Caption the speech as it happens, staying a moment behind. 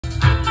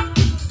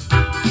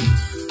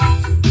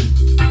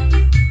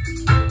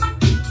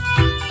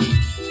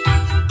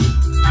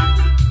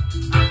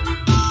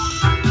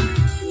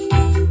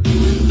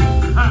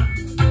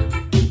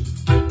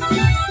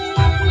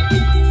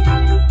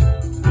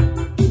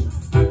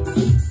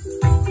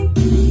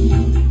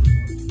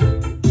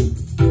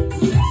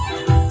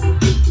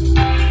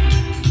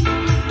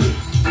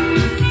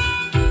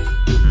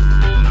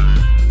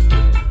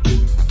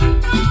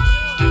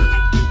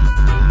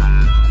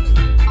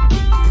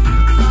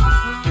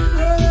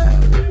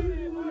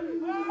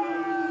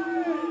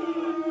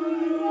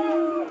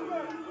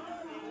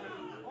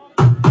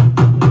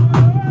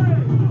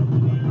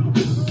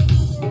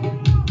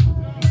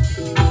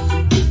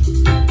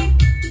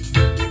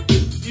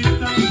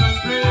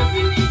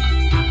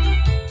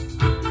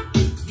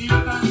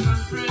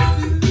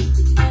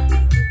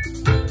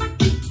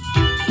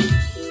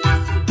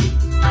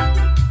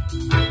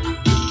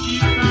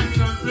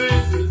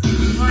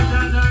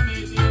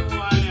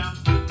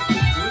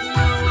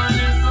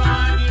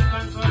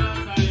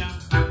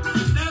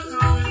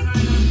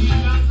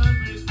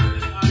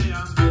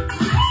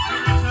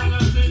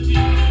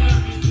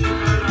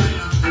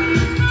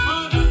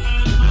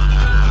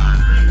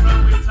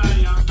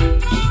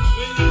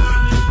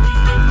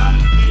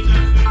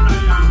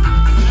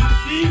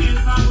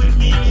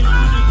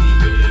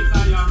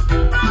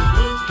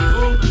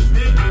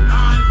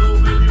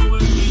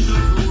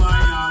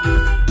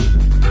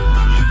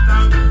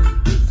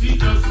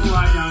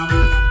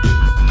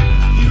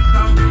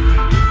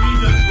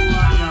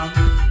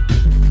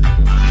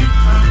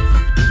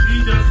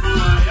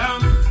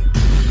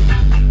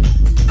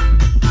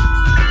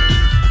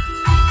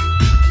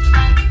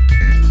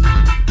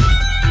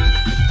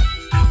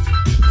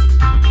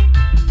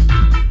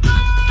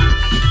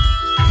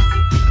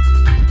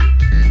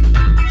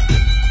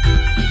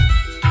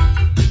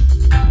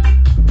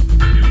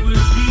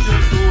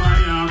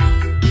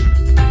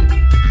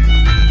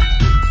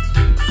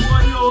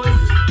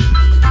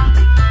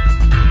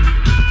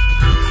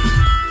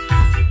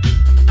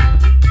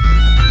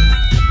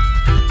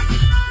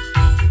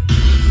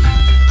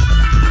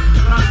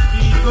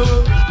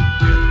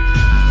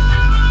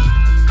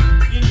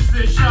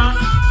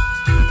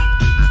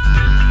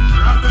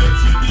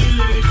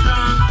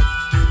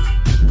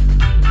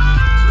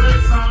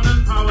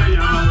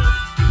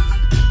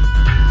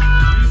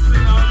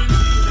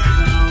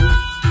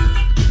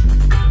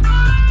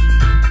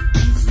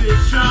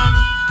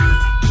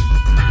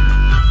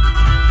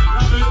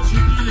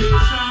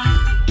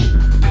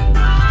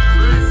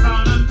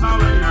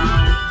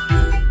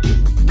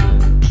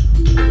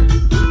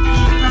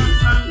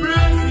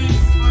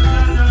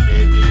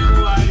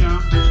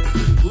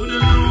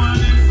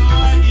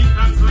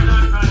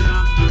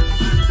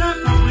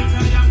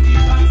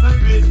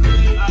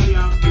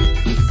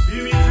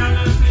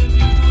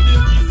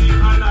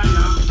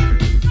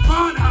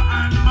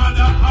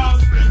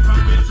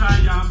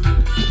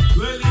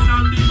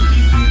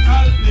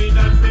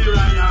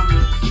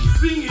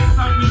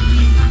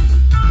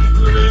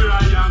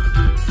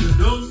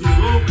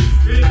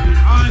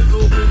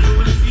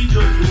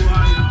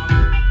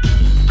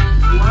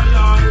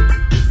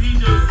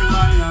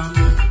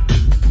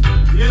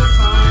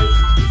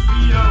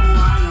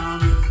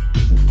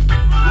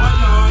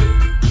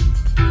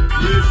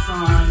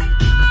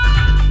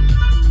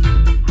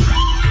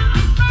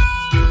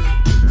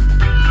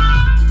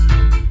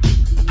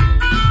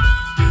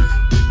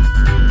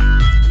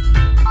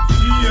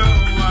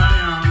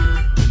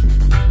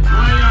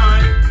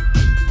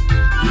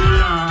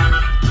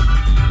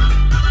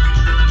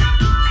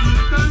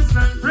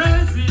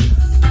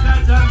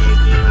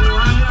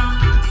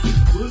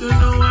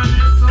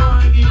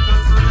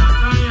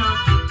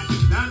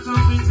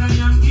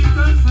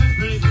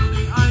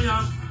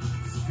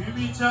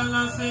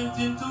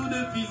Into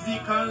the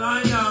physical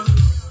I am.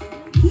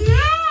 Yeah!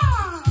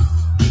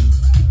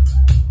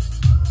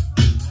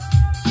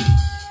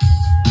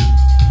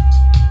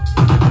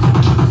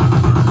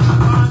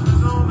 I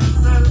know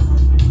myself.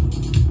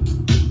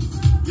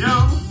 Yo,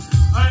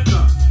 I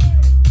got.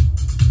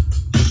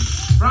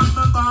 From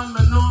the band,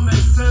 I know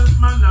myself,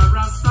 man, a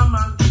Rasta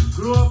man.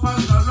 Grew up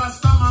as a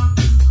Rasta man.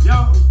 Yo,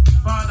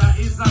 father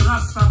is a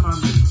Rasta man.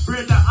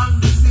 Brother and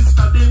the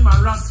sister, them a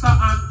Rasta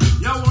and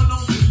yo, wanna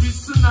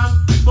listen and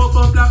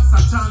Bubble blacks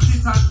are chanting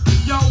and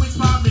yo, which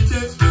part me the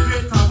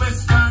greater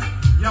western.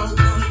 Yo, see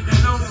the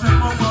announcement,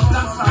 bubble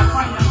blacks are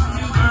fire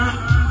still burn.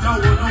 Yo,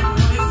 no,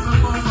 listen,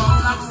 bubble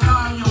blacks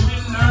are you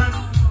will learn.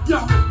 Yo,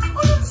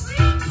 oh,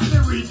 see, the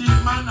reading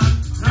man and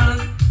turn.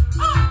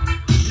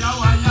 Yo,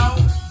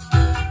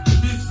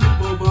 listen,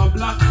 bubble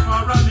blacks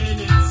for a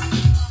minute.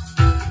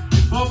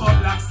 Bubble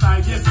blacks are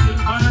yes, in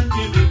burn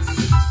gimmicks.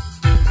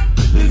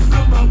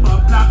 Listen, bubble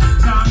blacks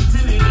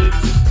chanting in it.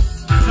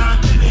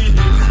 Chanting in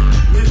it.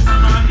 Yes,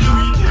 I'm on the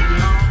reading,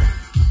 yo.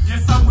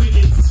 Yes, I'm with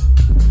it.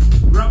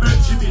 Robert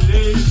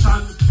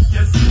Tribulation.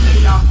 Yes,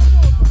 they are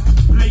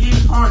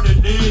playing for the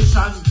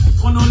nation.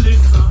 Oh, no,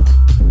 listen.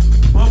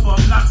 Bubba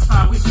Black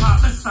Star, which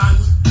part the stand?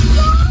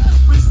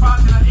 Which part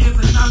in the ears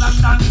in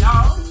London, yo?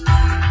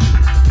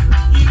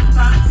 Give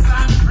thanks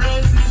and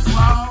praises,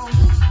 wow.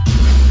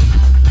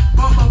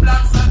 Bubba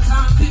Black Star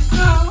chant it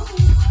now.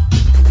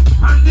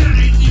 And the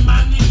rhythm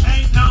and it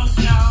ain't no,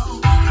 yo.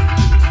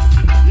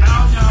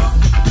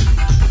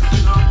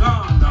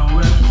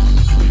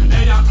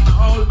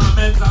 All my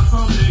men are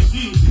from the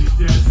keep it,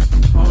 yes.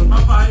 All my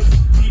vibes,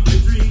 keep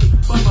it real.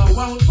 But I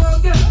won't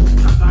forget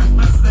that like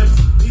my steps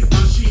is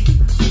machine.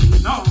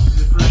 No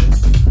different.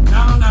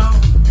 Now, no,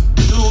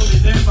 they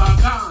never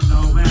gone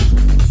nowhere.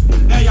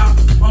 Still there,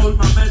 all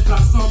my men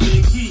are from the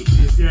keep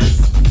it, yes.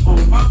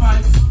 All my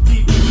vibes,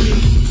 keep it real.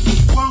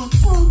 Won't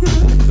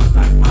forget that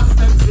like my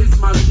steps is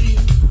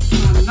machine.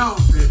 No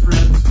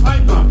different. I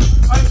got.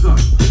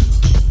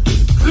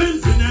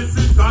 Cleanliness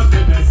is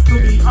godliness. To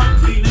be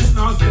unclean is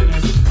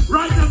nastiness.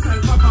 Write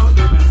yourself about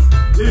the best.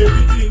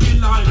 Everything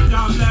in life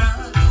you're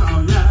blessed. So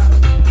yeah,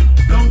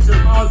 don't you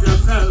cause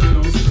yourself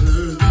no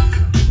stress.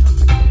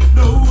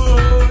 No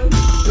one.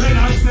 When I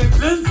say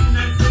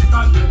cleanliness is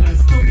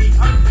godliness, to be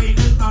unclean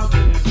is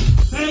nastiness.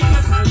 Take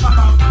yourself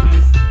about the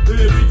best.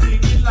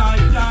 Everything in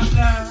life you're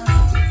blessed.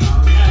 So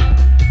yeah,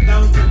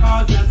 don't you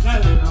cause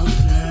yourself no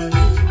stress.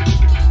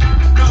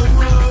 No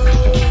one.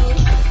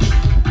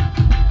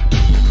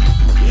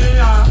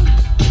 Yeah,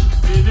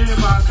 we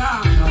never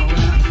got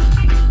nowhere.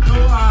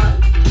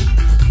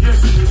 Yes,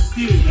 it's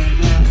still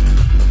there.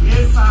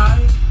 Yes, I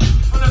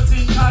wanna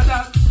think of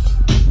that.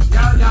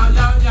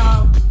 Yo.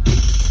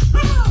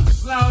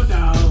 Slow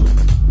down.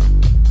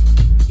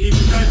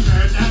 It's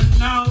better than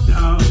now,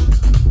 though.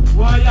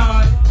 Why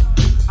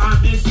I'm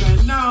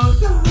missing now,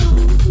 though.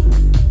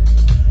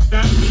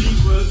 Them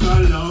people's a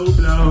low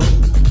blow.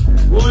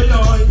 Why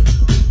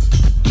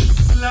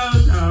slow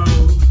down.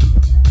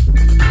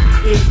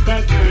 It's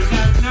better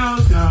than now,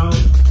 though.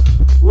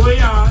 Why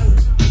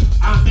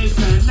I'm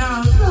missing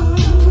now, though.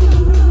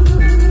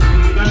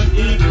 That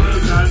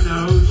equals a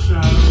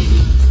no-show.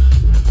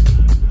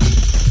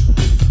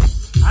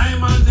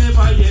 I'm on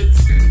never yet.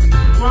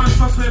 Once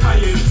so clever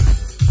yet.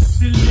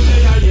 Still me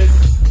there, yes.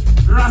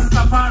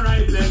 Rastafari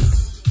bless.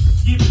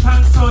 Give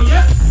thanks, oh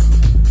yes.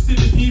 See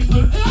the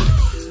people,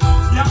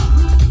 yeah.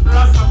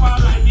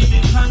 Rastafari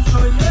giving thanks,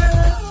 oh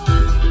yeah.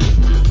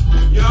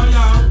 Yo.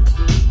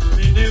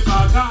 Me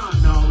never gone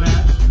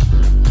nowhere.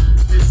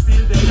 They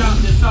still there,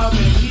 they saw me.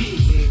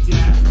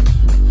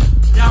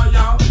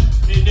 Yo,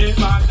 me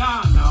never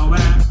gone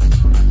nowhere.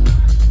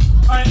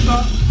 I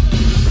got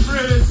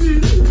crazy.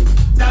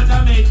 Jaja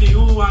made me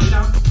who I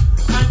am.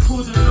 I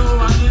couldn't know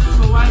I did,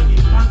 so I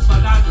give thanks for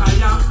that I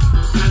am.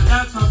 And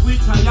that of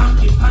which I am,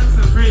 give thanks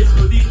and praise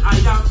to the I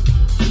am.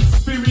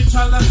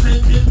 Spiritual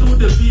ascending to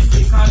the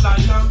physical I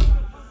am.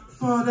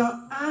 Father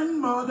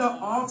and mother,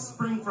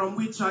 offspring from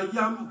which I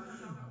am.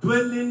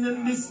 Dwelling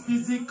in this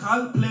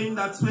physical plane,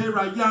 that's where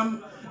I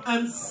am.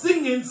 And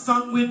singing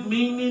song with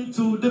meaning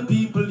to the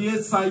people,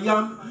 yes I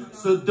am.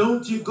 So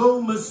don't you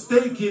go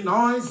mistaking,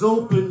 eyes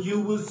open, you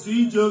will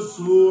see just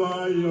who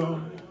I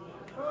am.